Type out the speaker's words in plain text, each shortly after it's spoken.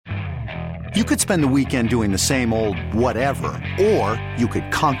You could spend the weekend doing the same old whatever, or you could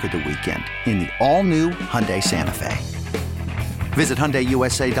conquer the weekend in the all-new Hyundai Santa Fe. Visit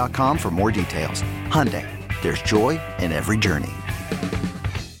HyundaiUSA.com for more details. Hyundai, there's joy in every journey.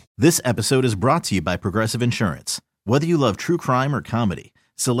 This episode is brought to you by Progressive Insurance. Whether you love true crime or comedy,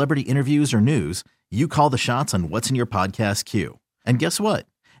 celebrity interviews or news, you call the shots on what's in your podcast queue. And guess what?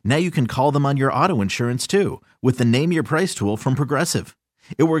 Now you can call them on your auto insurance too with the Name Your Price tool from Progressive.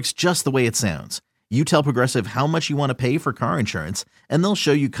 It works just the way it sounds. You tell Progressive how much you want to pay for car insurance, and they'll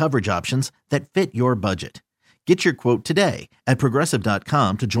show you coverage options that fit your budget. Get your quote today at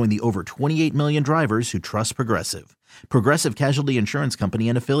Progressive.com to join the over 28 million drivers who trust Progressive. Progressive Casualty Insurance Company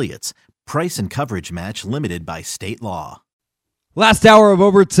and Affiliates. Price and coverage match limited by state law. Last hour of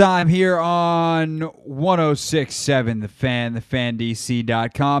overtime here on 106.7 The Fan,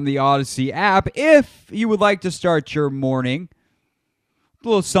 thefandc.com, the Odyssey app. If you would like to start your morning a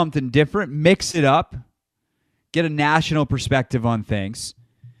little something different, mix it up, get a national perspective on things,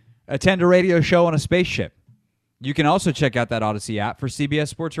 attend a radio show on a spaceship. You can also check out that Odyssey app for CBS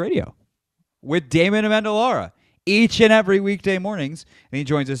Sports Radio with Damon Amendolara each and every weekday mornings. And he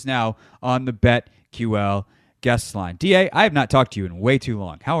joins us now on the BetQL guest line. DA, I have not talked to you in way too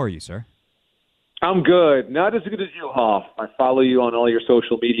long. How are you, sir? I'm good. Not as good as you, Hoff. I follow you on all your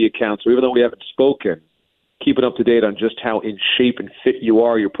social media accounts. So even though we haven't spoken, keeping up to date on just how in shape and fit you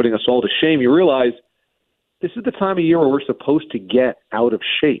are. You're putting us all to shame. You realize this is the time of year where we're supposed to get out of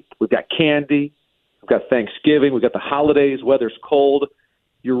shape. We've got candy. We've got Thanksgiving. We've got the holidays. Weather's cold.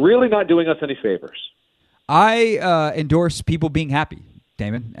 You're really not doing us any favors. I endorse people being happy,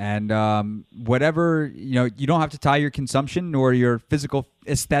 Damon. And whatever, you don't have to tie your consumption or your physical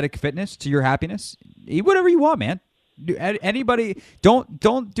aesthetic fitness to your happiness. Eat whatever you want, man. Anybody,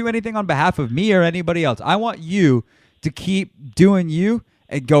 don't do anything on behalf of me or anybody else. I want you to keep doing you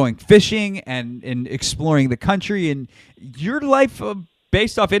and going fishing and exploring the country and your life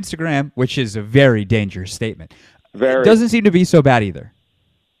based off Instagram, which is a very dangerous statement. It doesn't seem to be so bad either.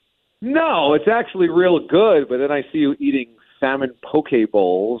 No, it's actually real good, but then I see you eating salmon poke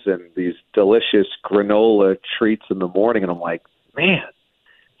bowls and these delicious granola treats in the morning, and I'm like, man,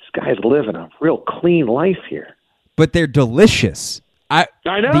 this guy's living a real clean life here. But they're delicious. I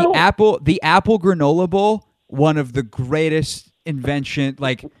know. The apple granola bowl, one of the greatest invention.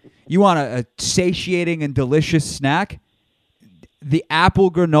 Like, you want a satiating and delicious snack? The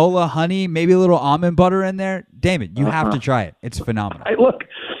apple granola, honey, maybe a little almond butter in there. Damn, you have to try it. It's phenomenal. Hey, look,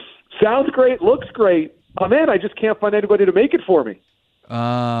 sounds great, looks great. Oh, man, I just can't find anybody to make it for me.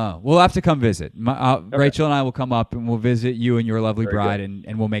 We'll have to come visit. Okay. Rachel and I will come up and we'll visit you and your lovely bride,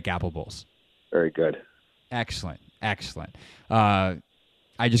 and we'll make apple bowls. Very good. Excellent. I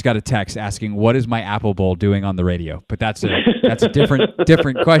just got a text asking, what is my apple bowl doing on the radio? But that's a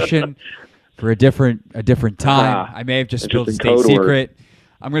different question for a different time. I may have just spilled a state secret.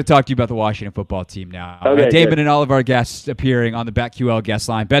 I'm going to talk to you about the Washington football team now. Okay, David and all of our guests appearing on the BetQL guest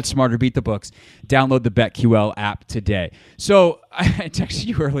line. Bet smarter, beat the books. Download the BetQL app today. So I texted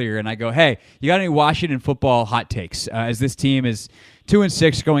you earlier, and I go, hey, you got any Washington football hot takes? As this team is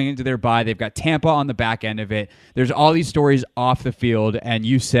 2-6 going into their bye. They've got Tampa on the back end of it. There's all these stories off the field, and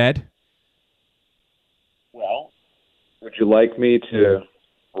you said? Well, would you like me to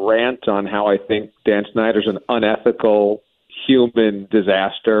rant on how I think Dan Snyder's an unethical human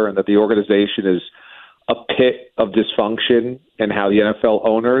disaster and that the organization is a pit of dysfunction and how the NFL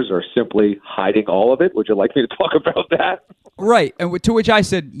owners are simply hiding all of it? Would you like me to talk about that? Right, and to which I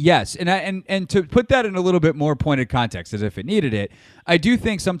said yes. And to put that in a little bit more pointed context, as if it needed it, I do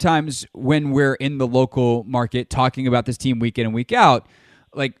think sometimes when we're in the local market talking about this team week in and week out,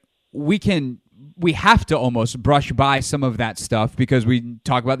 like we have to almost brush by some of that stuff because we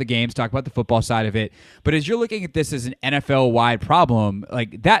talk about the games, talk about the football side of it. But as you're looking at this as an NFL-wide problem,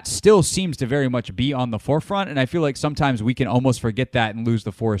 like that still seems to very much be on the forefront, and I feel like sometimes we can almost forget that and lose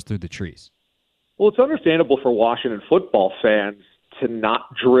the forest through the trees. Well, it's understandable for Washington football fans to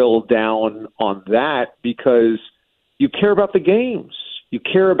not drill down on that because you care about the games. You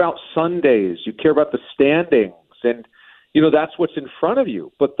care about Sundays. You care about the standings. And, that's what's in front of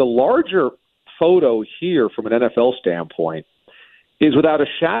you. But the larger photo here from an NFL standpoint is without a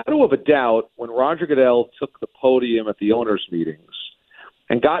shadow of a doubt when Roger Goodell took the podium at the owners' meetings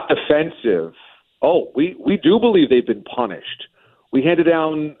and got defensive. Oh, we do believe they've been punished. We handed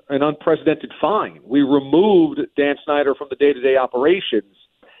down an unprecedented fine. We removed Dan Snyder from the day-to-day operations.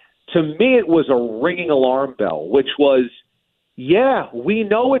 To me, it was a ringing alarm bell, which was, yeah, we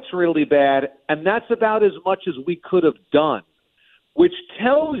know it's really bad, and that's about as much as we could have done, which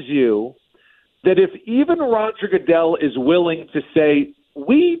tells you that if even Roger Goodell is willing to say,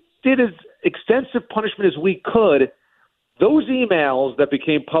 we did extensive punishment as we could, those emails that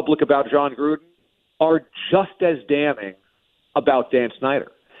became public about John Gruden are just as damning about Dan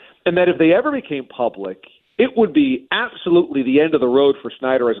Snyder. And that if they ever became public, it would be absolutely the end of the road for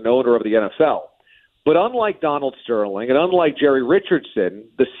Snyder as an owner of the NFL. But unlike Donald Sterling and unlike Jerry Richardson,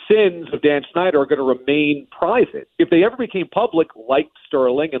 the sins of Dan Snyder are going to remain private. If they ever became public, like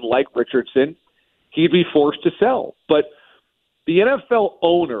Sterling and like Richardson, he'd be forced to sell. But the NFL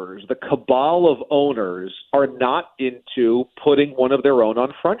owners, the cabal of owners, are not into putting one of their own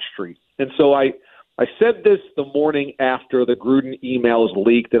on Front Street. And so I said this the morning after the Gruden emails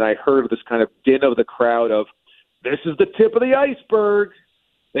leaked, and I heard this kind of din of the crowd of, this is the tip of the iceberg.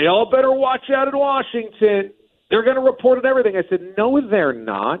 They all better watch out in Washington. They're going to report on everything. I said, no, they're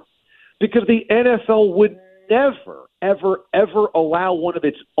not, because the NFL would never, ever, ever allow one of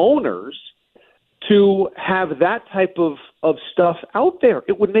its owners to have that type of stuff out there.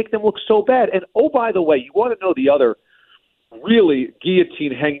 It would make them look so bad. And, oh, by the way, you want to know the other really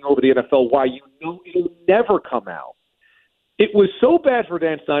guillotine hanging over the NFL, why you know it'll never come out. It was so bad for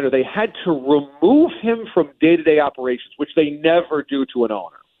Dan Snyder, they had to remove him from day-to-day operations, which they never do to an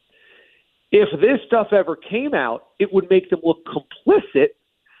owner. If this stuff ever came out, it would make them look complicit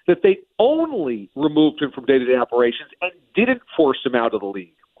that they only removed him from day-to-day operations and didn't force him out of the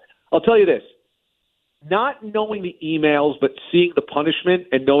league. I'll tell you this, not knowing the emails but seeing the punishment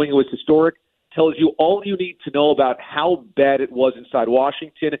and knowing it was historic tells you all you need to know about how bad it was inside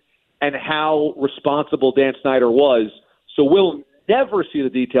Washington and how responsible Dan Snyder was. So we'll never see the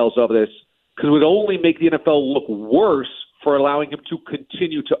details of this because it would only make the NFL look worse for allowing him to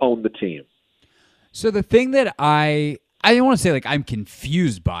continue to own the team. So the thing that I don't want to say like I'm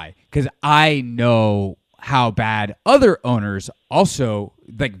confused by, because I know how bad other owners also,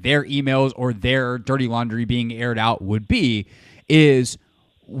 like their emails or their dirty laundry being aired out would be, is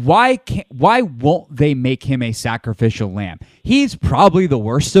why won't they make him a sacrificial lamb? He's probably the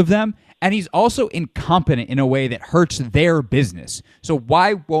worst of them, and he's also incompetent in a way that hurts their business. So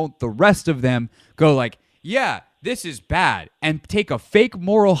why won't the rest of them go like, yeah, this is bad, and take a fake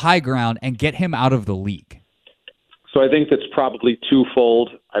moral high ground and get him out of the league? So I think that's probably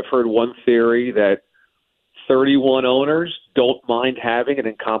twofold. I've heard one theory that 31 owners don't mind having an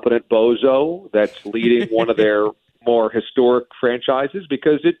incompetent bozo that's leading one of their more historic franchises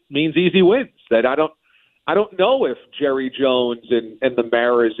because it means easy wins. That I don't know if Jerry Jones and the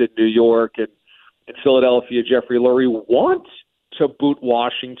Maras in New York and in Philadelphia, Jeffrey Lurie want to boot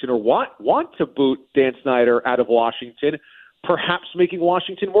Washington or want to boot Dan Snyder out of Washington, perhaps making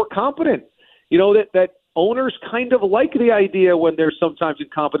Washington more competent. You know, that owners kind of like the idea when there's sometimes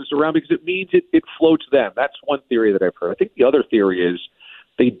incompetence around because it means it floats them. That's one theory that I've heard. I think the other theory is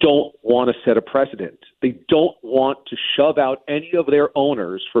they don't want to set a precedent. They don't want to shove out any of their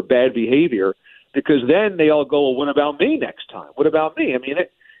owners for bad behavior because then they all go, well, what about me next time? What about me? I mean,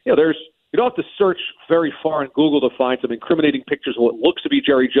 you don't have to search very far in Google to find some incriminating pictures of what looks to be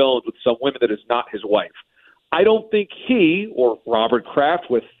Jerry Jones with some women that is not his wife. I don't think he or Robert Kraft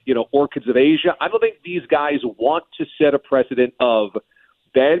with, Orchids of Asia, I don't think these guys want to set a precedent of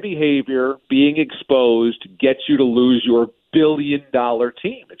bad behavior being exposed gets you to lose your billion-dollar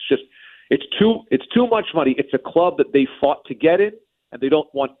team. It's too much money. It's a club that they fought to get in, and they don't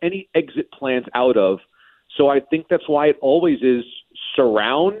want any exit plans out of. So I think that's why it always is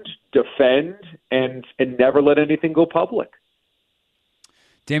surround, defend, and never let anything go public.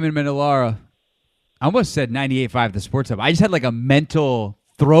 Damon Mendelara, I almost said 98.5 The Sports Hub. I just had like a mental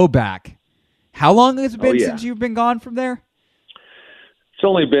throwback. How long has it been since you've been gone from there? It's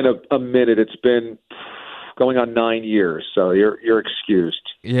only been a minute. It's been going on 9 years, so you're excused.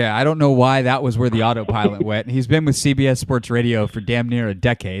 Yeah, I don't know why that was where the autopilot went. He's been with CBS Sports Radio for damn near a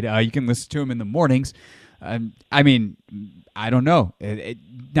decade. You can listen to him in the mornings. I mean, I don't know.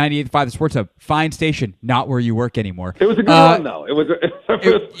 98.5 The Sports Hub, fine station, not where you work anymore. It was a good run, though. It was a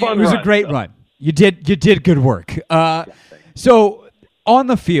fun run. It was a great run. You did good work. So on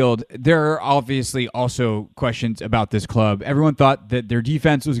the field, there are obviously also questions about this club. Everyone thought that their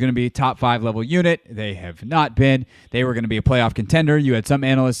defense was going to be a top 5 level unit. They have not been. They were going to be a playoff contender. You had some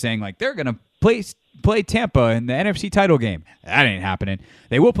analysts saying like they're going to play Tampa in the NFC title game. That ain't happening.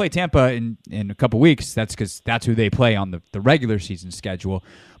 They will play Tampa in a couple weeks. That's because that's who they play on the regular season schedule.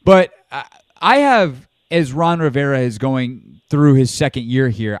 But I have, as Ron Rivera is going through his second year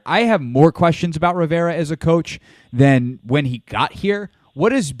here, I have more questions about Rivera as a coach than when he got here.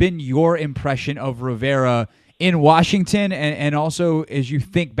 What has been your impression of Rivera in Washington, and also as you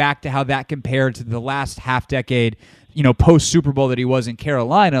think back to how that compared to the last half decade, post Super Bowl that he was in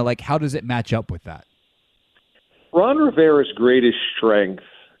Carolina? Like, how does it match up with that? Ron Rivera's greatest strength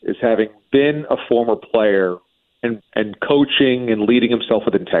is having been a former player and coaching and leading himself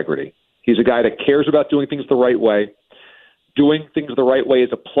with integrity. He's a guy that cares about doing things the right way. Doing things the right way as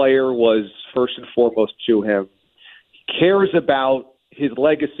a player was first and foremost to him. He cares about his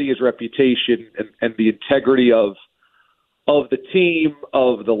legacy, his reputation, and the integrity of the team,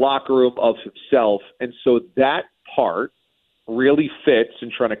 of the locker room, of himself. And so that part really fits in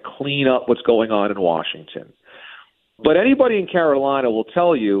trying to clean up what's going on in Washington. But anybody in Carolina will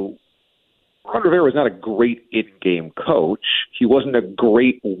tell you, Ron Rivera was not a great in-game coach. He wasn't a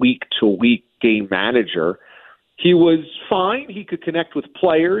great week-to-week game manager. He was fine. He could connect with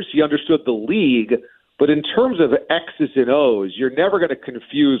players. He understood the league. But in terms of X's and O's, you're never going to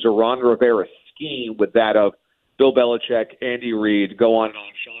confuse a Ron Rivera scheme with that of Bill Belichick, Andy Reid, go on and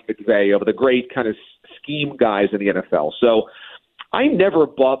on, Sean McVay, of the great kind of scheme guys in the NFL. So I never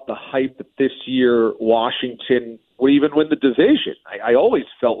bought the hype that this year Washington would even win the division. I always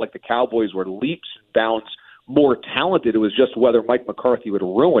felt like the Cowboys were leaps and bounds more talented. It was just whether Mike McCarthy would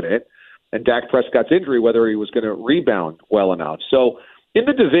ruin it, and Dak Prescott's injury, whether he was going to rebound well enough. So in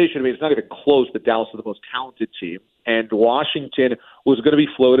the division, I mean, it's not even close that Dallas is the most talented team, and Washington was going to be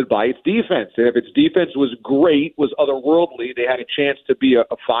floated by its defense. And if its defense was great, was otherworldly, they had a chance to be a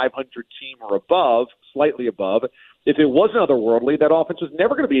 500 team or above, slightly above. If it wasn't otherworldly, that offense was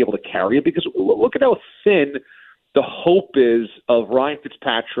never going to be able to carry it, because look at how thin the hope is of Ryan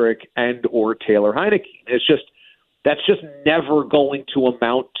Fitzpatrick and or Taylor Heineke. That's just never going to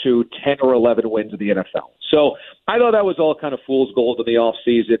amount to 10 or 11 wins in the NFL. So I thought that was all kind of fool's gold in the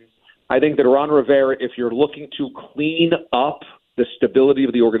offseason. I think that Ron Rivera, if you're looking to clean up the stability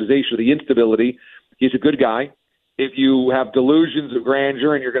of the organization, the instability, he's a good guy. If you have delusions of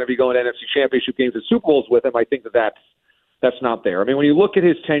grandeur and you're going to be going to NFC Championship games and Super Bowls with him, I think that's not there. I mean, when you look at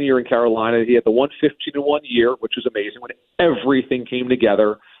his tenure in Carolina, he had the 115-1 year, which was amazing, when everything came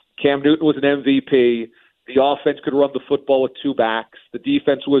together. Cam Newton was an MVP. The offense could run the football with two backs. The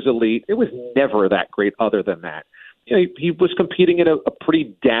defense was elite. It was never that great other than that. You know, he was competing in a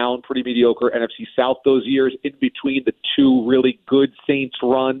pretty down, pretty mediocre NFC South those years, in between the two really good Saints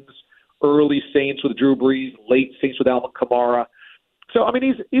runs, early Saints with Drew Brees, late Saints with Alvin Kamara. So, I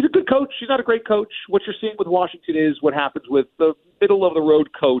mean, he's a good coach. He's not a great coach. What you're seeing with Washington is what happens with the middle-of-the-road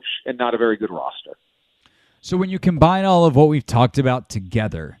coach and not a very good roster. So when you combine all of what we've talked about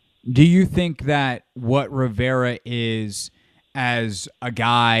together, do you think that what Rivera is as a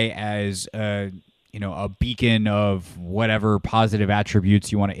guy, as a beacon of whatever positive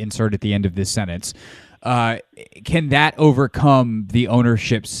attributes you want to insert at the end of this sentence, can that overcome the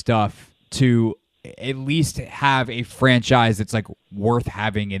ownership stuff to at least have a franchise that's like worth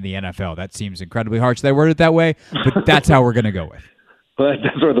having in the NFL? That seems incredibly harsh that I worded it that way, but that's how we're going to go with. But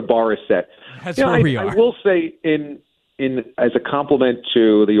that's where the bar is set. That's where we are. I will say, in as a compliment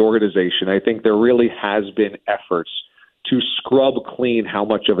to the organization, I think there really has been efforts to scrub clean how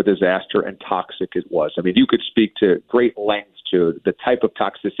much of a disaster and toxic it was. I mean, you could speak to great lengths to the type of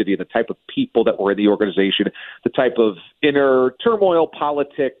toxicity and the type of people that were in the organization, the type of inner turmoil,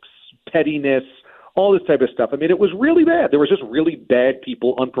 politics, pettiness, all this type of stuff. I mean, it was really bad. There was just really bad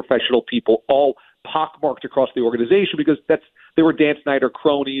people, unprofessional people, all pockmarked across the organization because they were Dan Snyder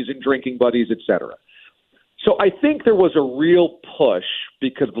cronies and drinking buddies, et cetera. So I think there was a real push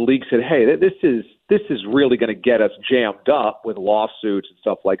because the league said, hey, this is really going to get us jammed up with lawsuits and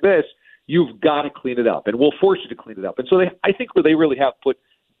stuff like this. You've got to clean it up, and we'll force you to clean it up. And so I think they really have put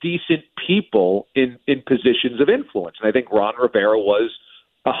decent people in positions of influence. And I think Ron Rivera was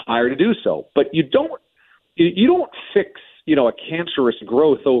a hire to do so. But you don't fix, a cancerous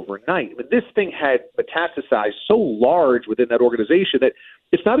growth overnight. I mean, this thing had metastasized so large within that organization that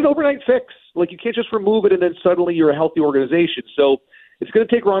it's not an overnight fix. Like, you can't just remove it and then suddenly you're a healthy organization. So it's going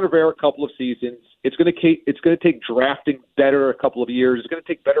to take Ron Rivera a couple of seasons. It's going to take drafting better a couple of years. It's going to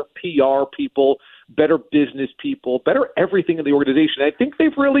take better PR people, better business people, better everything in the organization. I think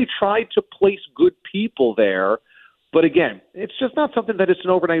they've really tried to place good people there. But again, it's just not something that it's an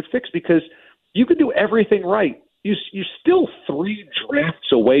overnight fix because you can do everything right. You're still 3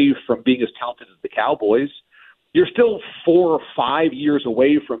 drafts away from being as talented as the Cowboys. You're still 4 or 5 years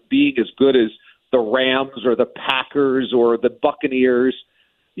away from being as good as the Rams or the Packers or the Buccaneers.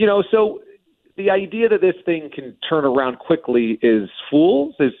 So the idea that this thing can turn around quickly is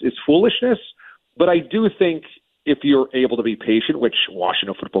foolishness. But I do think if you're able to be patient, which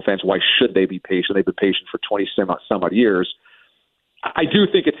Washington football fans, why should they be patient? They've been patient for 20 some odd years. I do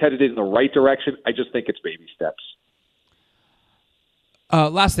think it's headed in the right direction. I just think it's baby steps.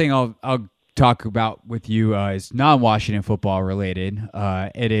 Last thing I'll talk about with you is non-Washington football related.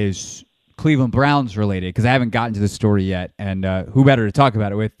 It is Cleveland Browns related, because I haven't gotten to the story yet, and who better to talk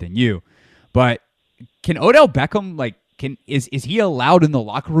about it with than you? But can Odell Beckham, is he allowed in the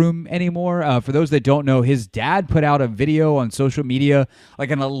locker room anymore? For those that don't know, his dad put out a video on social media, like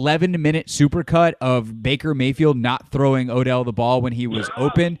an 11-minute supercut of Baker Mayfield not throwing Odell the ball when he was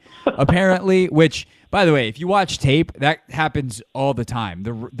open, apparently, which, by the way, if you watch tape, that happens all the time.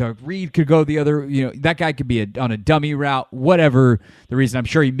 The read could go the other, that guy could be on a dummy route, whatever the reason. I'm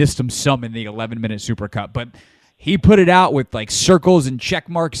sure he missed him some in the 11-minute supercut, but he put it out with circles and check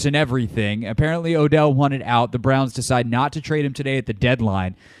marks and everything. Apparently, Odell wanted out. The Browns decide not to trade him today at the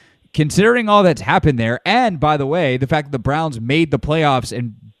deadline. Considering all that's happened there, and by the way, the fact that the Browns made the playoffs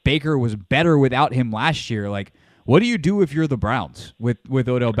and Baker was better without him last year, what do you do if you're the Browns with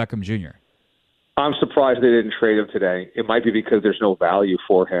Odell Beckham Jr.? I'm surprised they didn't trade him today. It might be because there's no value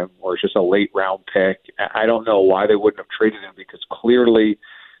for him, or it's just a late round pick. I don't know why they wouldn't have traded him, because clearly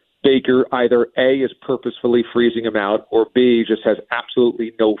Baker either A, is purposefully freezing him out, or B, just has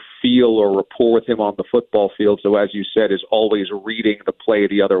absolutely no feel or rapport with him on the football field. So as you said, is always reading the play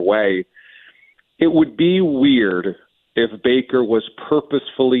the other way. It would be weird if Baker was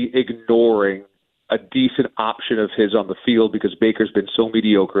purposefully ignoring a decent option of his on the field, because Baker's been so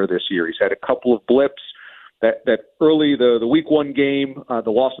mediocre this year. He's had a couple of blips. That early, the week one game, the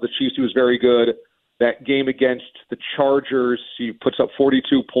loss of the Chiefs, he was very good. That game against the Chargers, he puts up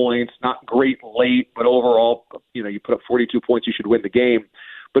 42 points, not great late, but overall, you put up 42 points, you should win the game.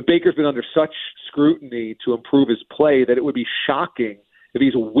 But Baker's been under such scrutiny to improve his play that it would be shocking if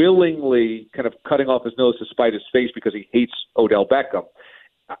he's willingly kind of cutting off his nose to spite his face because he hates Odell Beckham.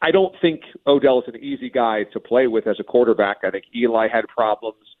 I don't think Odell is an easy guy to play with as a quarterback. I think Eli had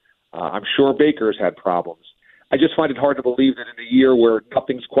problems. I'm sure Baker's had problems. I just find it hard to believe that in a year where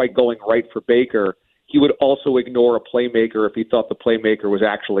nothing's quite going right for Baker, he would also ignore a playmaker if he thought the playmaker was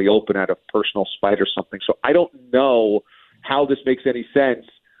actually open out of personal spite or something. So I don't know how this makes any sense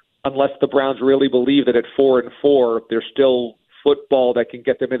unless the Browns really believe that at 4-4, there's still football that can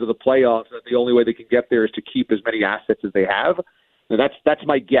get them into the playoffs, and the only way they can get there is to keep as many assets as they have. And that's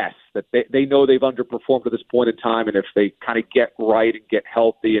my guess, that they know they've underperformed to this point in time, and if they kind of get right and get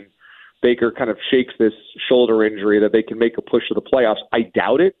healthy and Baker kind of shakes this shoulder injury, that they can make a push to the playoffs. I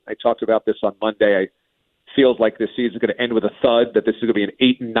doubt it. I talked about this on Monday. Feels like this season is going to end with a thud, that this is going to be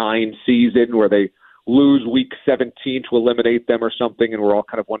an 8-9 season where they lose week 17 to eliminate them or something, and we're all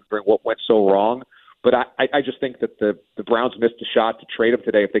kind of wondering what went so wrong. But I just think that the Browns missed a shot to trade him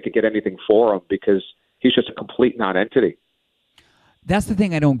today if they could get anything for him, because he's just a complete non-entity. That's the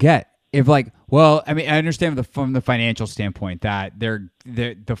thing I don't get. If I understand from the financial standpoint that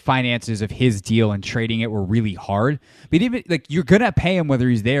the finances of his deal and trading it were really hard, but even you're going to pay him whether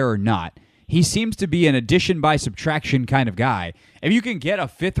he's there or not. He seems to be an addition by subtraction kind of guy. If you can get a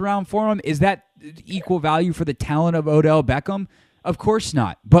 5th round for him, is that equal value for the talent of Odell Beckham? Of course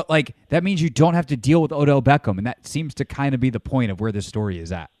not. But that means you don't have to deal with Odell Beckham, and that seems to kind of be the point of where this story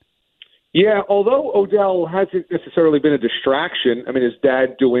is at. Yeah, although Odell hasn't necessarily been a distraction, I mean, his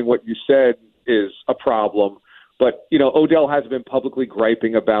dad doing what you said is a problem. But, Odell hasn't been publicly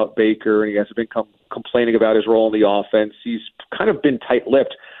griping about Baker, and he hasn't been complaining about his role in the offense. He's kind of been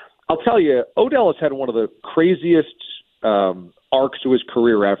tight-lipped. I'll tell you, Odell has had one of the craziest arcs to his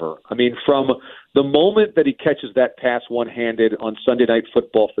career ever. I mean, from the moment that he catches that pass one-handed on Sunday Night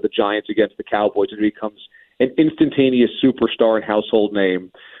Football for the Giants against the Cowboys and becomes an instantaneous superstar and household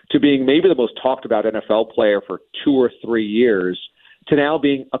name, to being maybe the most talked about NFL player for 2 or 3 years, to now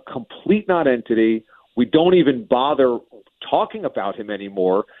being a complete non-entity. We don't even bother talking about him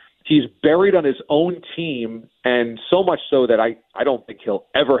anymore. He's buried on his own team, and so much so that I don't think he'll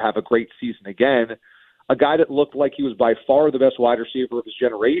ever have a great season again. A guy that looked like he was by far the best wide receiver of his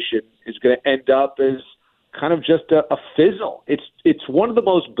generation is going to end up as kind of just a fizzle. It's one of the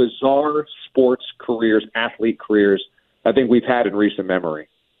most bizarre sports careers, athlete careers, I think we've had in recent memory.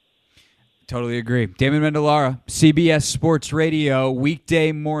 Totally agree. Damon Mendelara, CBS Sports Radio,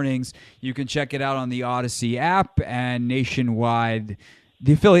 weekday mornings. You can check it out on the Odyssey app and nationwide.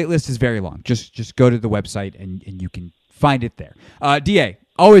 The affiliate list is very long. Just go to the website and you can find it there. DA,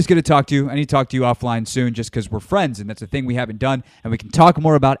 always good to talk to you. I need to talk to you offline soon just because we're friends, and that's a thing we haven't done, and we can talk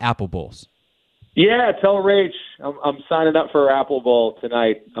more about Apple Bowls. Yeah, tell Rach I'm signing up for Apple Bowl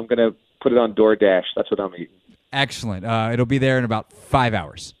tonight. I'm going to put it on DoorDash. That's what I'm eating. Excellent. It'll be there in about 5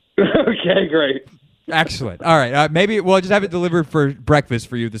 hours. Okay, great. Excellent. All right. Maybe we'll just have it delivered for breakfast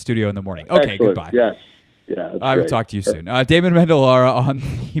for you at the studio in the morning. Okay, excellent. Goodbye. Yes. Yeah, I will talk to you soon. Damon Mendelara on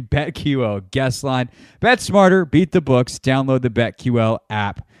the BetQL guest line. Bet smarter, beat the books. Download the BetQL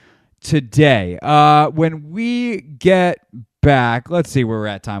app today. When we get back. Let's see where we're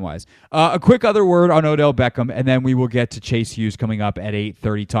at time-wise. A quick other word on Odell Beckham, and then we will get to Chase Hughes coming up at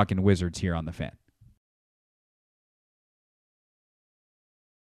 8:30 talking Wizards here on The Fan.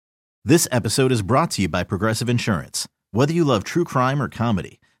 This episode is brought to you by Progressive Insurance. Whether you love true crime or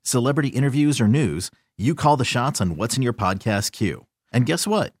comedy, celebrity interviews or news, you call the shots on what's in your podcast queue. And guess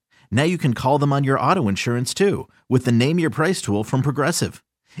what? Now you can call them on your auto insurance too with the Name Your Price tool from Progressive.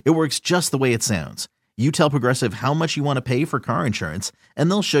 It works just the way it sounds. You tell Progressive how much you want to pay for car insurance, and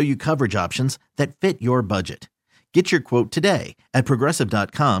they'll show you coverage options that fit your budget. Get your quote today at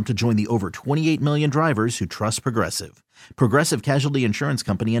Progressive.com to join the over 28 million drivers who trust Progressive. Progressive Casualty Insurance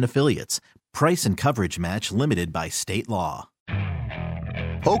Company and Affiliates. Price and coverage match limited by state law.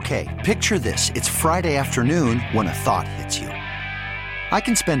 Okay, picture this. It's Friday afternoon when a thought hits you. I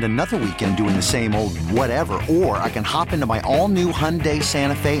can spend another weekend doing the same old whatever, or I can hop into my all-new Hyundai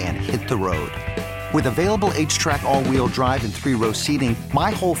Santa Fe and hit the road. With available H-Track all-wheel drive and 3-row seating,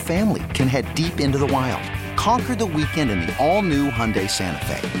 my whole family can head deep into the wild. Conquer the weekend in the all-new Hyundai Santa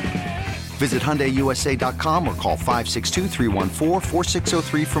Fe. Visit HyundaiUSA.com or call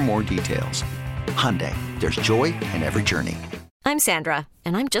 562-314-4603 for more details. Hyundai, there's joy in every journey. I'm Sandra,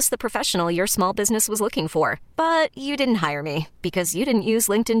 and I'm just the professional your small business was looking for. But you didn't hire me because you didn't use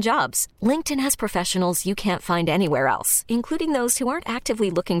LinkedIn Jobs. LinkedIn has professionals you can't find anywhere else, including those who aren't actively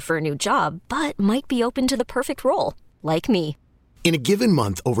looking for a new job, but might be open to the perfect role, like me. In a given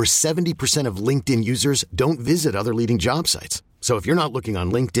month, over 70% of LinkedIn users don't visit other leading job sites. So if you're not looking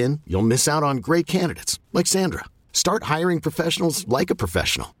on LinkedIn, you'll miss out on great candidates like Sandra. Start hiring professionals like a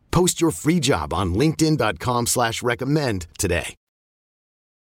professional. Post your free job on linkedin.com/recommend today.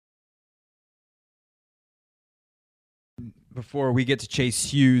 Before we get to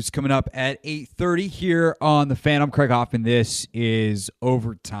Chase Hughes coming up at 8:30 here on The Fan, I'm Craig Hoffman. This is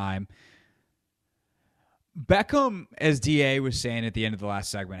Overtime. Beckham, as DA was saying at the end of the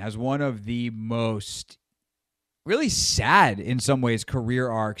last segment, has one of the most really sad, in some ways, career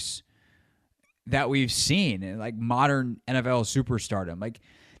arcs that we've seen in like modern NFL superstardom. Like,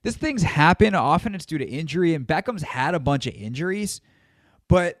 this things happen. Often it's due to injury, and Beckham's had a bunch of injuries,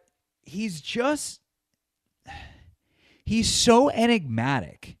 but he's so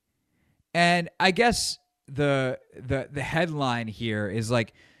enigmatic. And I guess the headline here is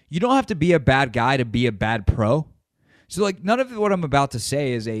like, you don't have to be a bad guy to be a bad pro. So like, none of what I'm about to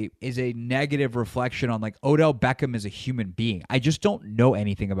say is a negative reflection on like Odell Beckham as a human being. I just don't know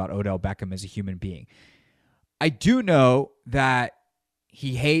anything about Odell Beckham as a human being. I do know that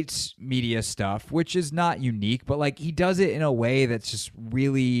he hates media stuff, which is not unique, but like he does it in a way that's just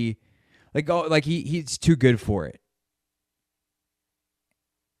really like he's too good for it.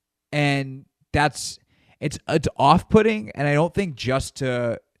 And it's off-putting, and I don't think just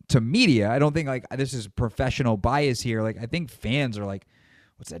to media. I don't think like this is professional bias here. Like, I think fans are like,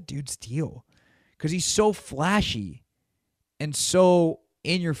 what's that dude's deal? Because he's so flashy and so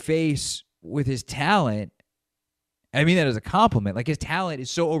in your face with his talent. I mean that as a compliment. Like, his talent is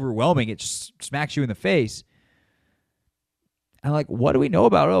so overwhelming, it just smacks you in the face. And like, what do we know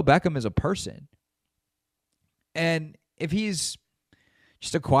about Odell Beckham as a person? And if he's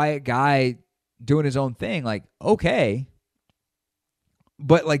just a quiet guy doing his own thing, like, okay.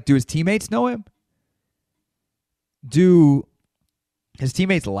 But like, do his teammates know him? Do his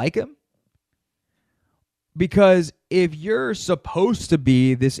teammates like him? Because if you're supposed to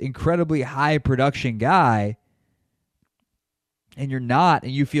be this incredibly high production guy and you're not,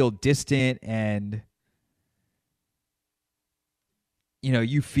 and you feel distant, and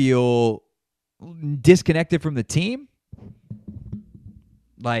you feel disconnected from the team,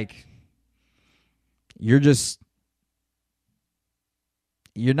 like, you're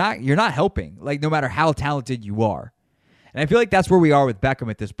not helping, like, no matter how talented you are. And I feel like that's where we are with Beckham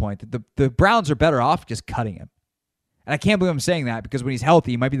at this point. The Browns are better off just cutting him. And I can't believe I'm saying that, because when he's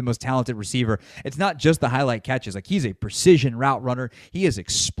healthy, he might be the most talented receiver. It's not just the highlight catches. Like, he's a precision route runner. He is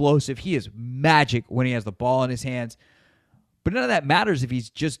explosive. He is magic when he has the ball in his hands. But none of that matters if he's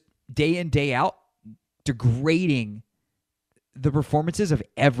just day in, day out degrading the performances of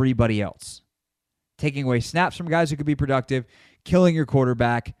everybody else. Taking away snaps from guys who could be productive, killing your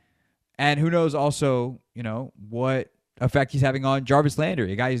quarterback, and who knows also, what effect he's having on Jarvis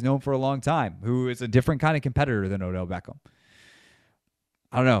Landry, a guy he's known for a long time, who is a different kind of competitor than Odell Beckham.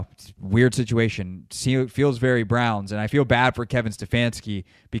 I don't know. It's a weird situation. It feels very Browns, and I feel bad for Kevin Stefanski,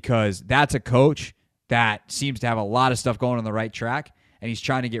 because that's a coach that seems to have a lot of stuff going on the right track, and he's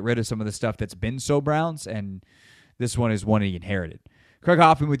trying to get rid of some of the stuff that's been so Browns, and this one is one he inherited. Craig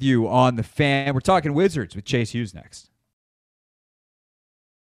Hoffman with you on The Fan. We're talking Wizards with Chase Hughes next.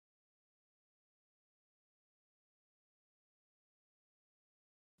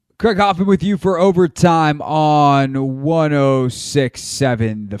 Craig Hoffman with you for Overtime on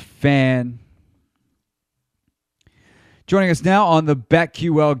 106.7 The Fan. Joining us now on the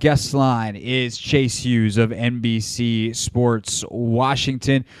BetQL guest line is Chase Hughes of NBC Sports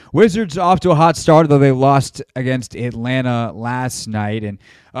Washington. Wizards off to a hot start, though they lost against Atlanta last night. And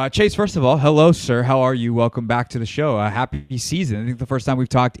Chase, first of all, hello, sir. How are you? Welcome back to the show. Happy season. I think the first time we've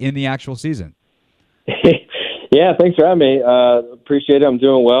talked in the actual season. Yeah, thanks for having me. Appreciate it. I'm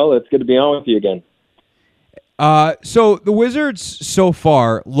doing well. It's good to be on with you again. So the Wizards so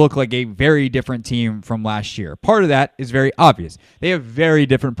far look like a very different team from last year. Part of that is very obvious. They have very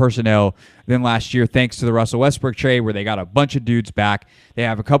different personnel than last year thanks to the Russell Westbrook trade where they got a bunch of dudes back. They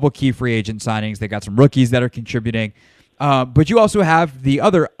have a couple key free agent signings. They got some rookies that are contributing. But you also have the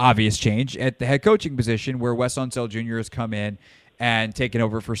other obvious change at the head coaching position where Wes Unseld Jr. has come in and taken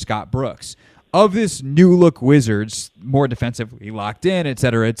over for Scott Brooks. Of this new look Wizards, more defensively locked in, et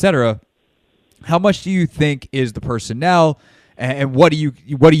cetera, how much do you think is the personnel, and what do you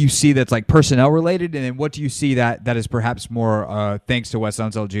see that's like personnel related, and then what do you see that is perhaps more thanks to Wes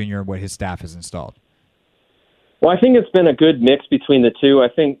Unseld Jr. and what his staff has installed? Well, I think it's been a good mix between the two. I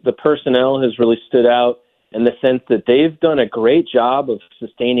think the personnel has really stood out in the sense that they've done a great job of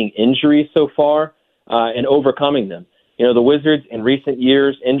sustaining injuries so far and overcoming them. You know, the Wizards in recent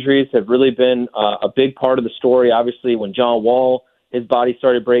years, injuries have really been a big part of the story. Obviously, when John Wall, his body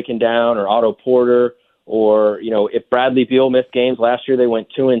started breaking down, or Otto Porter, or, you know, if Bradley Beal missed games last year, they went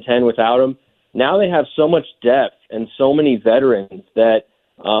 2-10 without him. Now they have so much depth and so many veterans that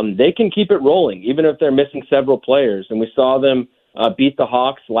they can keep it rolling, even if they're missing several players. And we saw them beat the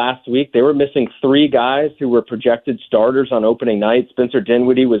Hawks last week. They were missing 3 guys who were projected starters on opening night. Spencer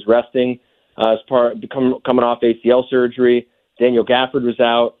Dinwiddie was resting coming off ACL surgery. Daniel Gafford was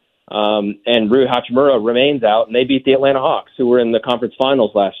out. And Rui Hachimura remains out, and they beat the Atlanta Hawks, who were in the conference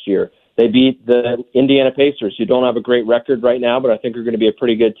finals last year. They beat the Indiana Pacers, who don't have a great record right now, but I think are going to be a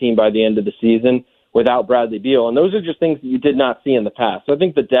pretty good team by the end of the season without Bradley Beal. And those are just things that you did not see in the past. So I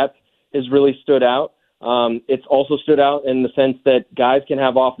think the depth has really stood out. It's also stood out in the sense that guys can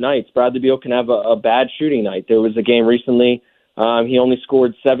have off nights. Bradley Beal can have a bad shooting night. There was a game recently. He only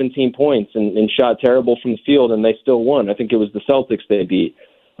scored 17 points and shot terrible from the field, and they still won. I think it was the Celtics they beat.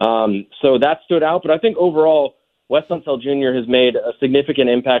 So that stood out. But I think overall, Wes Unseld Jr. has made a significant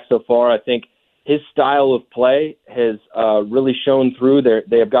impact so far. I think his style of play has really shown through.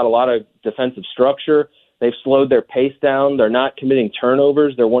 They have got a lot of defensive structure. They've slowed their pace down. They're not committing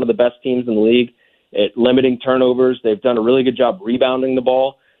turnovers. They're one of the best teams in the league at limiting turnovers. They've done a really good job rebounding the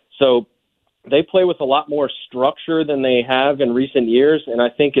ball. So they play with a lot more structure than they have in recent years, and I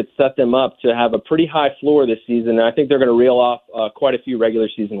think it's set them up to have a pretty high floor this season, and I think they're going to reel off quite a few regular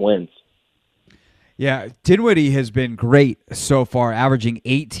season wins. Yeah, Dinwiddie has been great so far, averaging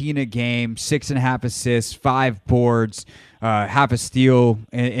 18 a game, 6.5 assists, 5 boards, half a steal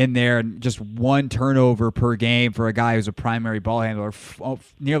in there, and just 1 turnover per game for a guy who's a primary ball handler,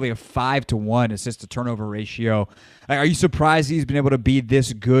 nearly a 5-to-1 assist-to-turnover ratio. Are you surprised he's been able to be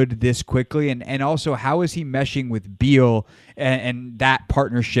this good this quickly? And also, how is he meshing with Beal and that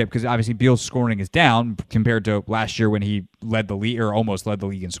partnership? Because obviously Beal's scoring is down compared to last year when he led the league or almost led the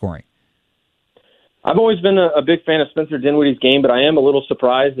league in scoring. I've always been a big fan of Spencer Dinwiddie's game, but I am a little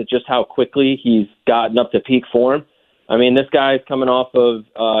surprised at just how quickly he's gotten up to peak form. I mean, this guy's coming off of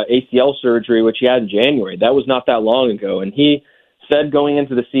ACL surgery, which he had in January. That was not that long ago. And he said going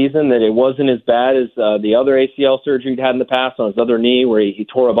into the season that it wasn't as bad as the other ACL surgery he'd had in the past on his other knee where he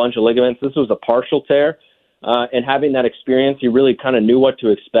tore a bunch of ligaments. This was a partial tear. And having that experience, he really kind of knew what to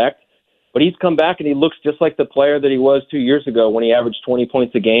expect. But he's come back and he looks just like the player that he was 2 years ago when he averaged 20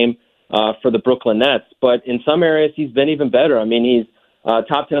 points a game for the Brooklyn Nets. But in some areas, he's been even better. I mean, he's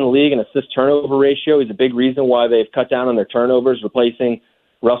top 10 in the league in assist-turnover ratio. He's a big reason why they've cut down on their turnovers, replacing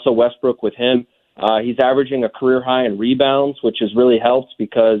Russell Westbrook with him. He's averaging a career high in rebounds, which has really helped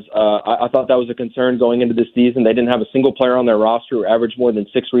because I thought that was a concern going into this season. They didn't have a single player on their roster who averaged more than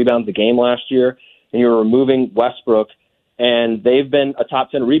 6 rebounds a game last year, and you're removing Westbrook, and they've been a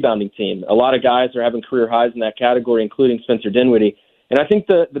top 10 rebounding team. A lot of guys are having career highs in that category, including Spencer Dinwiddie. And I think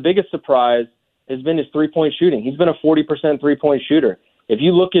the biggest surprise has been his three-point shooting. He's been a 40% three-point shooter. If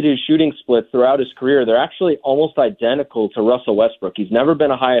you look at his shooting splits throughout his career, they're actually almost identical to Russell Westbrook. He's never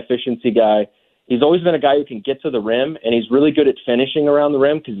been a high-efficiency guy. He's always been a guy who can get to the rim, and he's really good at finishing around the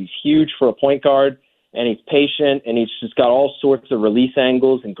rim because he's huge for a point guard, and he's patient, and he's just got all sorts of release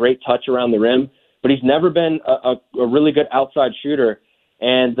angles and great touch around the rim. But he's never been a really good outside shooter.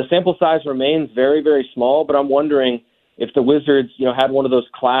 And the sample size remains very, very small, but I'm wondering if the Wizards, had one of those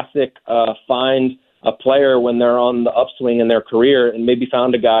classic find a player when they're on the upswing in their career and maybe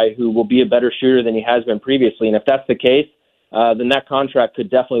found a guy who will be a better shooter than he has been previously. And if that's the case, then that contract could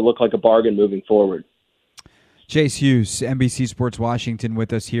definitely look like a bargain moving forward. Chase Hughes, NBC Sports Washington,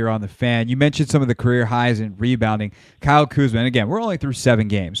 with us here on The Fan. You mentioned some of the career highs in rebounding. Kyle Kuzma, and again, we're only through 7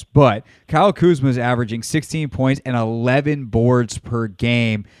 games, but Kyle Kuzma is averaging 16 points and 11 boards per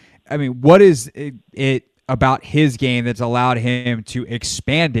game. I mean, what is it about his game that's allowed him to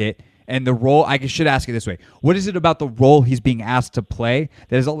expand it? And the role, I should ask it this way. What is it about the role he's being asked to play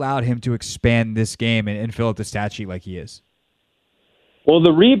that has allowed him to expand this game and fill out the stat sheet like he is? Well,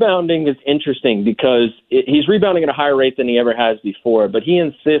 the rebounding is interesting because he's rebounding at a higher rate than he ever has before, but he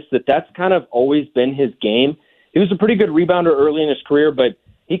insists that that's kind of always been his game. He was a pretty good rebounder early in his career, but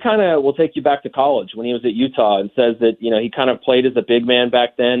he kind of will take you back to college when he was at Utah and says that, he kind of played as a big man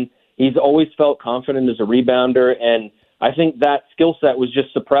back then. He's always felt confident as a rebounder, and I think that skill set was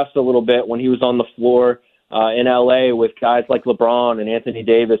just suppressed a little bit when he was on the floor in L.A. with guys like LeBron and Anthony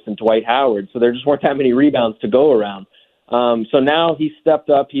Davis and Dwight Howard. So there just weren't that many rebounds to go around. So now he's stepped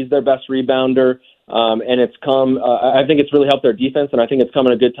up. He's their best rebounder, and it's come. I think it's really helped their defense, and I think it's come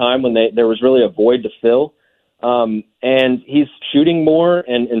at a good time when there was really a void to fill. And he's shooting more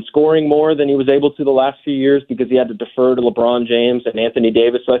and scoring more than he was able to the last few years because he had to defer to LeBron James and Anthony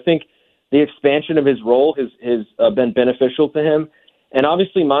Davis. So I think the expansion of his role has been beneficial to him. And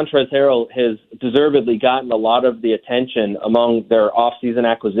obviously Montrezl Harrell has deservedly gotten a lot of the attention among their offseason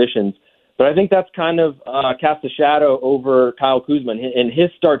acquisitions. But I think that's kind of cast a shadow over Kyle Kuzma, and his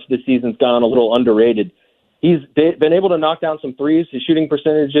start to the season's gone a little underrated. He's been able to knock down some threes. His shooting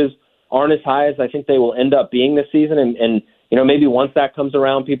percentages aren't as high as I think they will end up being this season. And maybe once that comes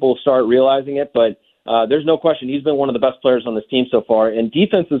around, people will start realizing it. But there's no question he's been one of the best players on this team so far. And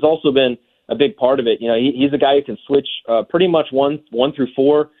defense has also been a big part of it. He's a guy who can switch pretty much one through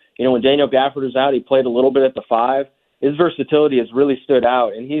 4. When Daniel Gafford was out, he played a little bit at the 5. His versatility has really stood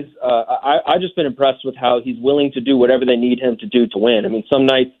out. And he's I've just been impressed with how he's willing to do whatever they need him to do to win. I mean, some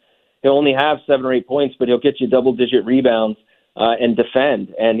nights he'll only have 7 or 8 points, but he'll get you double-digit rebounds and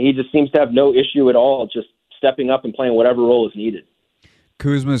defend. And he just seems to have no issue at all just stepping up and playing whatever role is needed.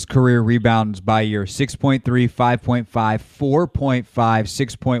 Kuzma's career rebounds by year, 6.3, 5.5, 4.5,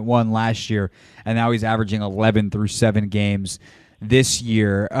 6.1 last year, and now he's averaging 11 through 7 games this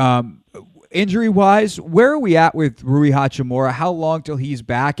year. Injury-wise, where are we at with Rui Hachimura? How long till he's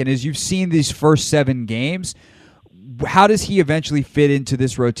back? And as you've seen these first 7 games, how does he eventually fit into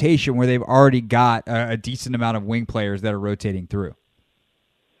this rotation where they've already got a decent amount of wing players that are rotating through?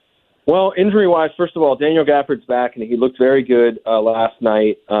 Well, injury-wise, first of all, Daniel Gafford's back, and he looked very good last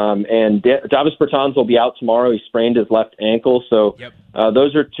night. And Davis Bertans will be out tomorrow. He sprained his left ankle, so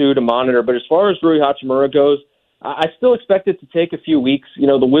those are 2 to monitor. But as far as Rui Hachimura goes, I still expect it to take a few weeks.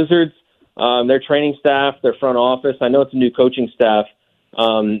 The Wizards, their training staff, their front office, I know it's a new coaching staff,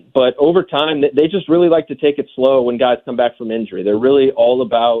 but over time, they just really like to take it slow when guys come back from injury. They're really all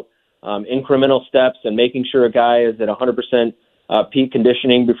about incremental steps and making sure a guy is at 100% peak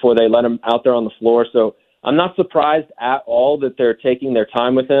conditioning before they let him out there on the floor. So I'm not surprised at all that they're taking their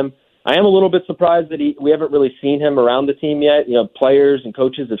time with him. I am a little bit surprised that we haven't really seen him around the team yet. Players and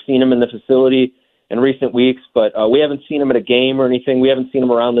coaches have seen him in the facility in recent weeks, but we haven't seen him at a game or anything. We haven't seen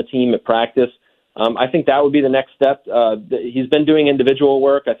him around the team at practice. I think that would be the next step. He's been doing individual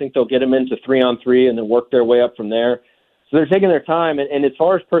work. I think they'll get him into 3-on-3 and then work their way up from there. So they're taking their time. And as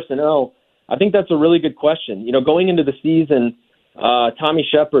far as personnel, I think that's a really good question. Going into the season, Tommy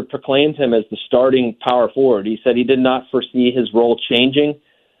Shepard proclaimed him as the starting power forward. He said he did not foresee his role changing.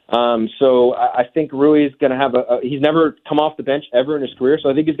 So I think Rui is going to have he's never come off the bench ever in his career. So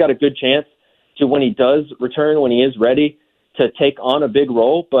I think he's got a good chance to, when he does return, when he is ready, to take on a big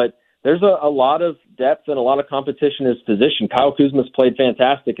role. But there's a lot of depth and a lot of competition in his position. Kyle Kuzma's played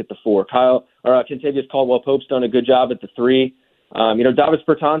fantastic at the 4. Kentavious Caldwell-Pope's done a good job at the 3. Davis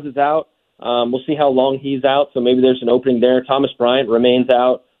Bertans is out. We'll see how long he's out, so maybe there's an opening there. Thomas Bryant remains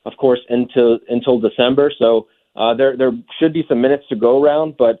out, of course, until December. So there should be some minutes to go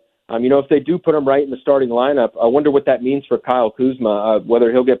around. But, if they do put him right in the starting lineup, I wonder what that means for Kyle Kuzma,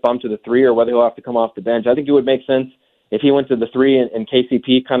 whether he'll get bumped to the 3 or whether he'll have to come off the bench. I think it would make sense if he went to the 3 and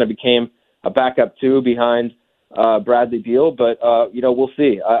KCP kind of became a backup 2 behind Bradley Beal. But, we'll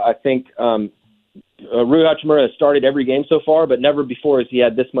see. I think Rui Hachimura has started every game so far, but never before has he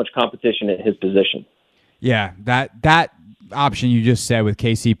had this much competition at his position. Yeah, that option you just said with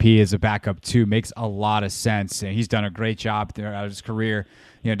KCP as a backup 2 makes a lot of sense. And he's done a great job throughout his career,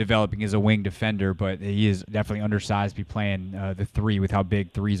 developing as a wing defender, but he is definitely undersized to be playing the 3 with how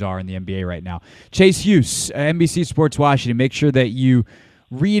big 3s are in the NBA right now. Chase Hughes, NBC Sports Washington, make sure that you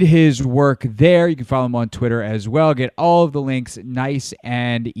read his work there. You can follow him on Twitter as well. Get all of the links nice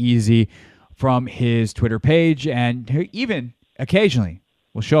and easy from his Twitter page, and even occasionally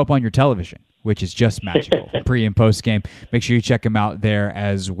will show up on your television, which is just magical. Pre and post game. Make sure you check him out there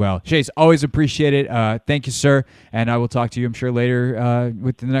as well. Chase, always appreciate it. Thank you, sir. And I will talk to you, I'm sure, later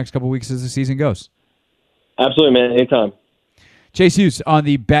within the next couple of weeks as the season goes. Absolutely, man. Anytime. Chase Hughes on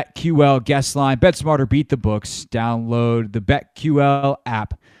the BetQL guest line. Bet smarter, beat the books. Download the BetQL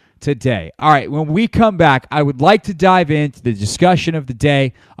app today. All right, when we come back, I would like to dive into the discussion of the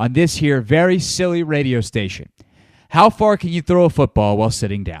day on this here very silly radio station. How far can you throw a football while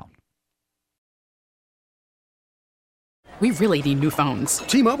sitting down? We really need new phones.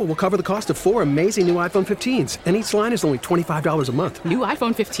 T-Mobile will cover the cost of 4 amazing new iPhone 15s, and each line is only $25 a month. New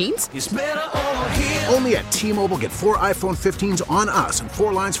iPhone 15s? It's better over here. Only at T-Mobile, get 4 iPhone 15s on us and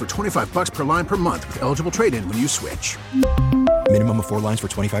 4 lines for $25 per line per month with eligible trade-in when you switch. Minimum of 4 lines for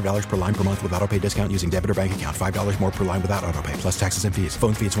 $25 per line per month with autopay discount using debit or bank account. $5 more per line without autopay, plus taxes and fees.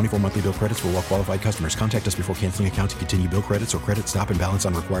 Phone fee at 24 monthly bill credits for well-qualified customers. Contact us before canceling account to continue bill credits or credit stop and balance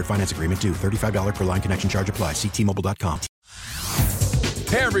on required finance agreement due. $35 per line connection charge applies. See T-Mobile.com.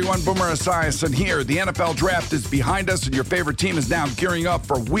 Hey everyone, Boomer Esiason here. The NFL Draft is behind us and your favorite team is now gearing up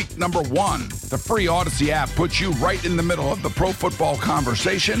for week number 1. The free Odyssey app puts you right in the middle of the pro football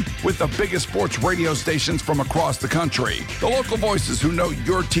conversation with the biggest sports radio stations from across the country. The local voices who know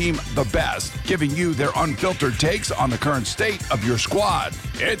your team the best, giving you their unfiltered takes on the current state of your squad.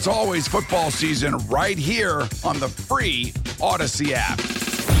 It's always football season right here on the free Odyssey app.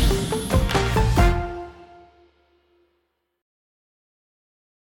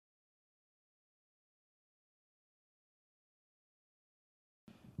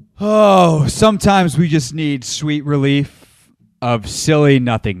 Oh, sometimes we just need sweet relief of silly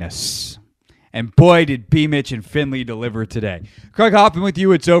nothingness. And boy, did B. Mitch and Finley deliver today. Craig Hoffman with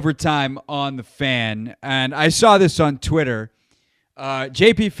you. It's overtime on the Fan. And I saw this on Twitter.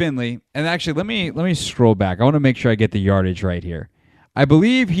 JP Finley, and actually let me scroll back. I want to make sure I get the yardage right here. I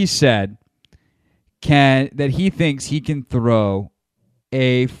believe he said that he thinks he can throw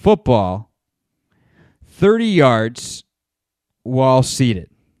a football 30 yards while seated.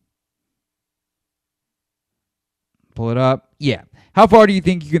 Pull it up. Yeah. How far do you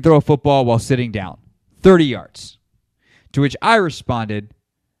think you can throw a football while sitting down? 30 yards. To which I responded,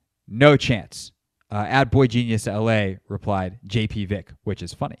 no chance. At BoyGeniusLA replied JP Vick, which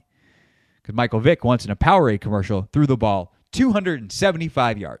is funny. Because Michael Vick once in a Powerade commercial threw the ball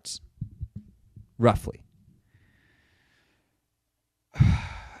 275 yards. Roughly.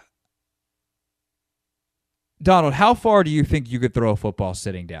 Donald, how far do you think you could throw a football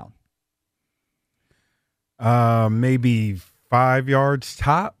sitting down? Maybe 5 yards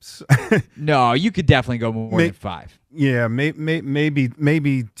tops. No, you could definitely go more than 5. Yeah,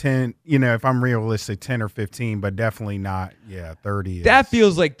 maybe 10. You know, if I'm realistic, 10 or 15, but definitely not. Yeah, 30. That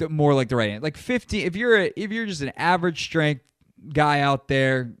feels like more like the right end. Like 15. If you're just an average strength guy out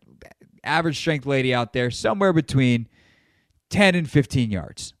there, average strength lady out there, somewhere between 10 and 15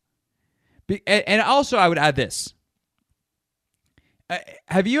 yards. And also, I would add this.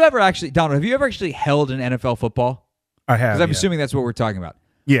 Have you ever actually, Donald, held an NFL football? I have. Because I'm assuming that's what we're talking about.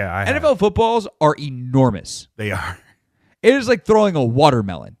 Yeah, I have. NFL footballs are enormous. They are. It is like throwing a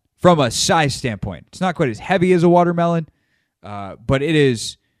watermelon from a size standpoint. It's not quite as heavy as a watermelon, but it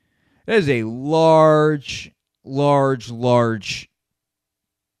is a large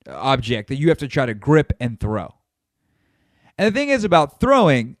object that you have to try to grip and throw. And the thing is about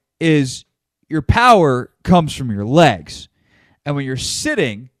throwing is your power comes from your legs. And when you're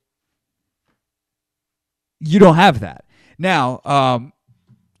sitting, you don't have that. Now,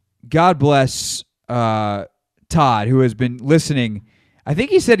 God bless Todd, who has been listening. I think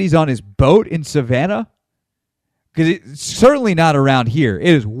he said he's on his boat in Savannah, because it's certainly not around here.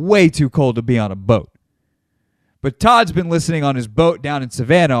 It is way too cold to be on a boat. But Todd's been listening on his boat down in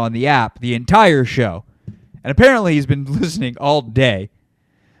Savannah on the app the entire show. And apparently he's been listening all day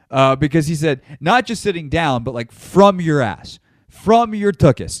because he said not just sitting down, but like from your ass. From your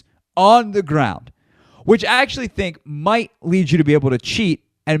tuchus, on the ground, which I actually think might lead you to be able to cheat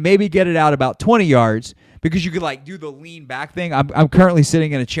and maybe get it out about 20 yards because you could like do the lean back thing. I'm currently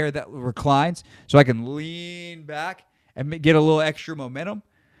sitting in a chair that reclines, so I can lean back and get a little extra momentum.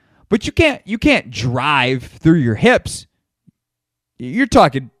 But you can't drive through your hips. You're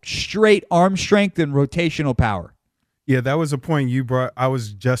talking straight arm strength and rotational power. Yeah, that was a point you brought. I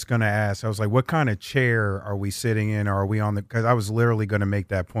was just going to ask. I was like, what kind of chair are we sitting in, or are we on the – because I was literally going to make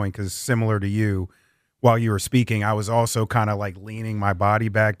that point because similar to you, while you were speaking, I was also kind of like leaning my body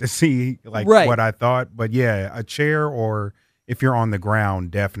back to see like what I thought. But, yeah, a chair or if you're on the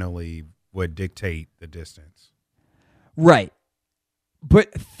ground, definitely would dictate the distance. Right.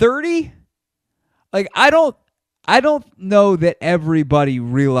 But 30, like I don't know that everybody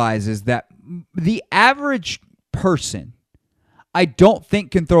realizes that the average person, I don't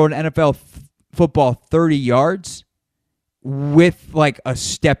think, can throw an NFL football 30 yards with like a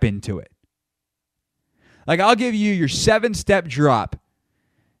step into it. Like I'll give you your 7-step drop,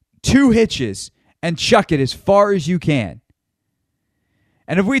 2 hitches, and chuck it as far as you can.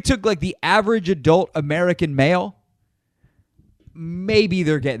 And if we took like the average adult American male, maybe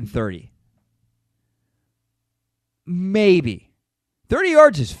they're getting 30. Maybe. 30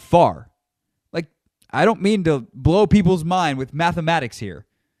 yards is far. Like, I don't mean to blow people's mind with mathematics here.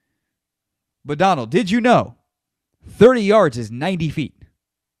 But Donald, did you know 30 yards is 90 feet?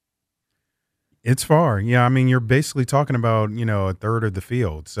 It's far. Yeah, I mean, you're basically talking about, a third of the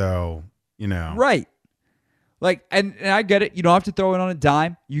field. So, Right. Like, and I get it. You don't have to throw it on a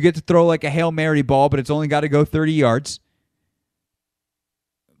dime. You get to throw like a Hail Mary ball, but it's only got to go 30 yards.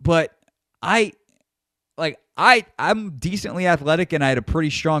 But I'm decently athletic and I had a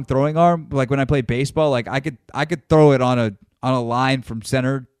pretty strong throwing arm. Like when I played baseball, like I could throw it on a line from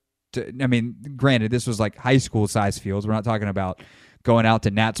center to, I mean, granted, this was like high school size fields. We're not talking about going out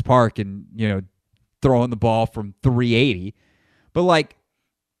to Nats Park and, throwing the ball from 380. But like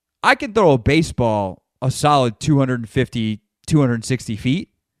I could throw a baseball a solid 250, 260 feet.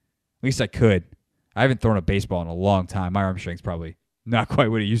 At least I could. I haven't thrown a baseball in a long time. My arm strength's probably not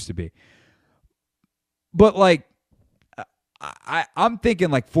quite what it used to be. But like, I'm thinking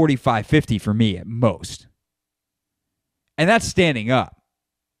like 45, 50 for me at most. And that's standing up.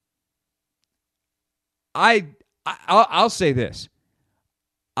 I'll say this.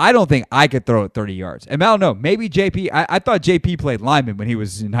 I don't think I could throw it 30 yards. And I don't know, maybe JP, I thought JP played lineman when he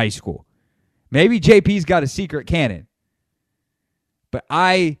was in high school. Maybe JP's got a secret cannon. But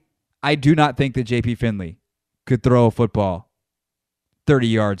I do not think that JP Finley could throw a football 30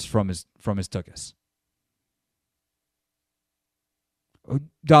 yards from his tuchus.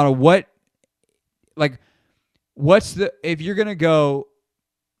 Donald, if you're going to go,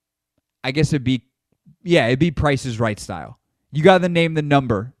 I guess it'd be Price is Right style. You got to name the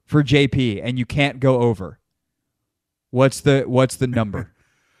number for JP and you can't go over. What's the number?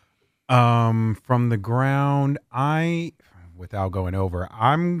 From the ground, without going over,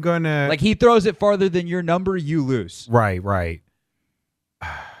 I'm going to... Like he throws it farther than your number, you lose. Right.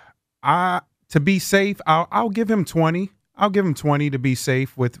 To be safe, I'll give him 20. I'll give him 20 to be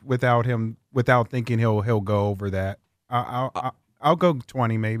safe without thinking he'll go over that. I'll go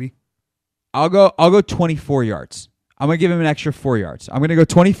 20 maybe. I'll go 24 yards. I'm going to give him an extra 4 yards. I'm going to go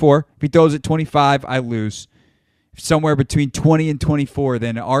 24. If he throws it 25, I lose. Somewhere between 20 and 24,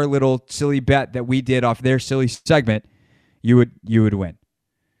 then our little silly bet that we did off their silly segment, you would win.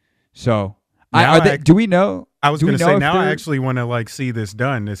 So, do we know? I was going to say, now I actually want to see this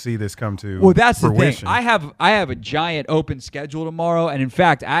done, to see this come to Well, that's fruition. The thing. I have a giant open schedule tomorrow, and in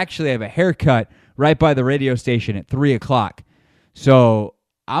fact, I actually have a haircut right by the radio station at 3:00. So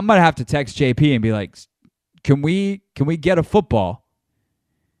I'm going to have to text JP and be like, can we get a football?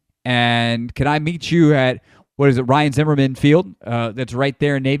 And can I meet you at, what is it, Ryan Zimmerman Field? That's right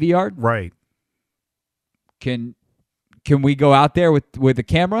there in Navy Yard. Right. Can we go out there with a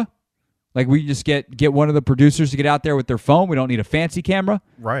camera? Like we just get one of the producers to get out there with their phone. We don't need a fancy camera.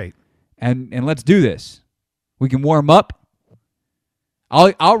 Right. And let's do this. We can warm up.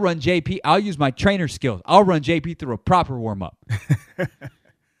 I'll run JP. I'll use my trainer skills. I'll run JP through a proper warm up.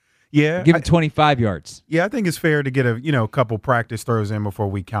 Yeah. Give him 25 yards. Yeah, I think it's fair to get a couple practice throws in before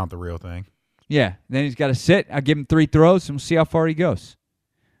we count the real thing. Yeah. Then he's got to sit. I'll give him 3 throws and we'll see how far he goes.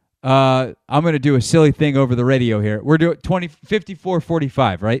 I'm going to do a silly thing over the radio here. We're doing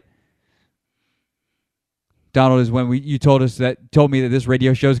 54-45, right? Donald, is when you told me that this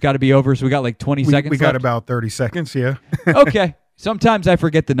radio show's got to be over, so we got like 20 seconds We got left? about 30 seconds, yeah. Okay. Sometimes I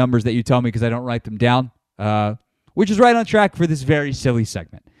forget the numbers that you tell me because I don't write them down, which is right on track for this very silly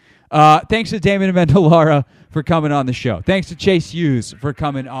segment. Thanks to Damon Amendolara for coming on the show. Thanks to Chase Hughes for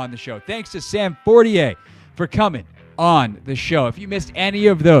coming on the show. Thanks to Sam Fortier for coming on the show. If you missed any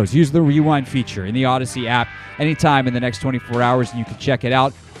of those, use the rewind feature in the Odyssey app anytime in the next 24 hours, and you can check it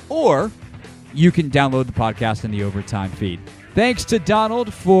out. Or you can download the podcast in the Overtime feed. Thanks to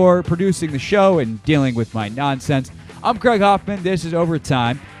Donald for producing the show and dealing with my nonsense. I'm Craig Hoffman. This is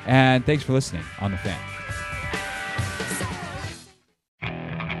Overtime, and thanks for listening on The Fan.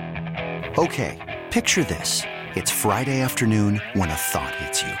 Okay, picture this. It's Friday afternoon when a thought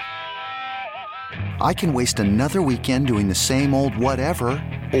hits you. I can waste another weekend doing the same old whatever,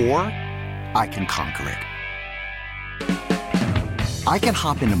 or I can conquer it. I can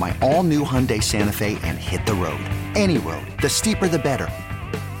hop into my all-new Hyundai Santa Fe and hit the road. Any road. The steeper, the better.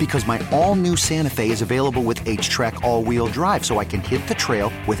 Because my all-new Santa Fe is available with H-Track all-wheel drive, so I can hit the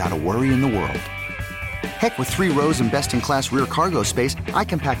trail without a worry in the world. Heck, with 3 rows and best-in-class rear cargo space, I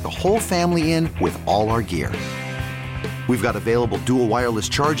can pack the whole family in with all our gear. We've got available dual wireless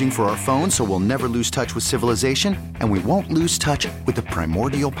charging for our phones, so we'll never lose touch with civilization, and we won't lose touch with the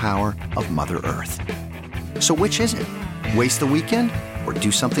primordial power of Mother Earth. So which is it? Waste the weekend or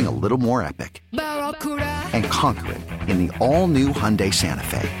do something a little more epic? And conquer it in the all-new Hyundai Santa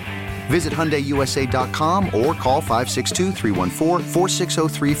Fe. Visit HyundaiUSA.com or call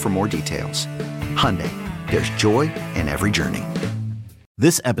 562-314-4603 for more details. Hyundai, there's joy in every journey.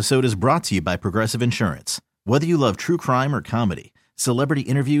 This episode is brought to you by Progressive Insurance. Whether you love true crime or comedy, celebrity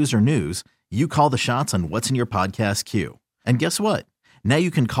interviews or news, you call the shots on what's in your podcast queue. And guess what? Now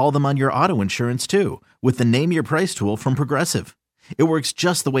you can call them on your auto insurance too with the Name Your Price tool from Progressive. It works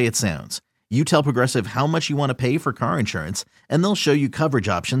just the way it sounds. You tell Progressive how much you want to pay for car insurance, and they'll show you coverage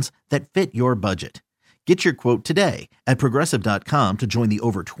options that fit your budget. Get your quote today at Progressive.com to join the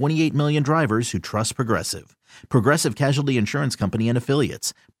over 28 million drivers who trust Progressive. Progressive Casualty Insurance Company and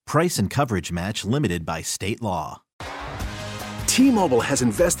Affiliates. Price and coverage match limited by state law. T-Mobile has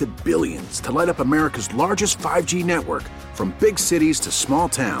invested billions to light up America's largest 5G network, from big cities to small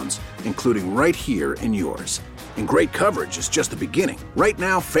towns, including right here in yours. And great coverage is just the beginning. Right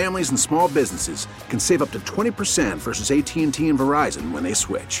now, families and small businesses can save up to 20% versus AT&T and Verizon when they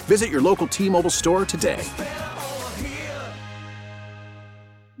switch. Visit your local T-Mobile store today.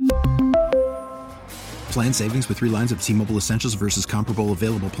 Plan savings with 3 lines of T-Mobile Essentials versus comparable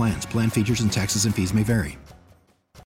available plans. Plan features and taxes and fees may vary.